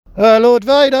Lord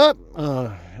Vader?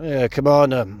 Oh, yeah,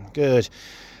 Commander. Good.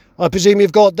 I presume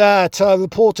you've got that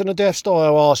report on the Death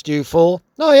Star I asked you for.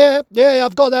 Oh, yeah,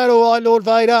 I've got that all right, Lord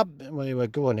Vader. Well,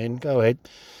 go on in, go ahead.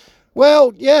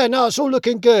 Well, yeah, no, it's all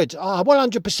looking good.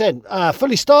 100%.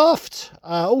 Fully staffed.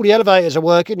 All the elevators are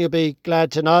working, you'll be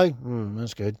glad to know.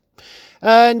 That's good.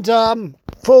 And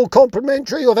full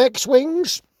complimentary of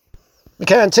X-Wings. The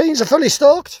canteens are fully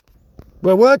stocked.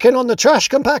 We're working on the trash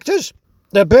compactors.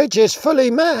 The bridge is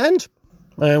fully manned.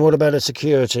 And what about the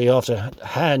security after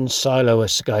Han Solo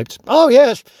escaped? Oh,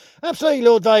 yes, absolutely,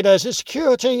 Lord Vader. The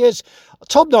security is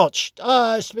top-notch.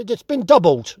 It's been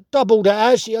doubled. Doubled it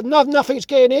has. Nothing's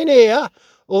getting in here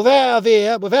or out of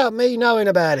here without me knowing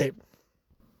about it.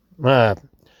 Well,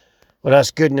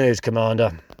 that's good news,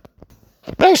 Commander.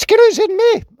 Excuse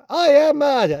me. I am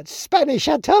a Spanish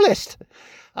tourist,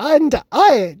 and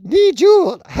I need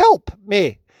you help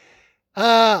me.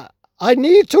 I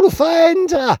need to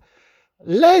find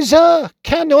laser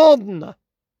cannon.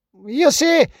 You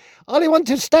see, I want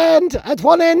to stand at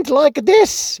one end like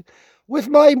this, with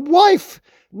my wife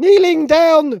kneeling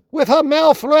down with her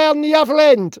mouth round the other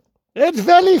end. It's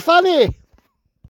very funny.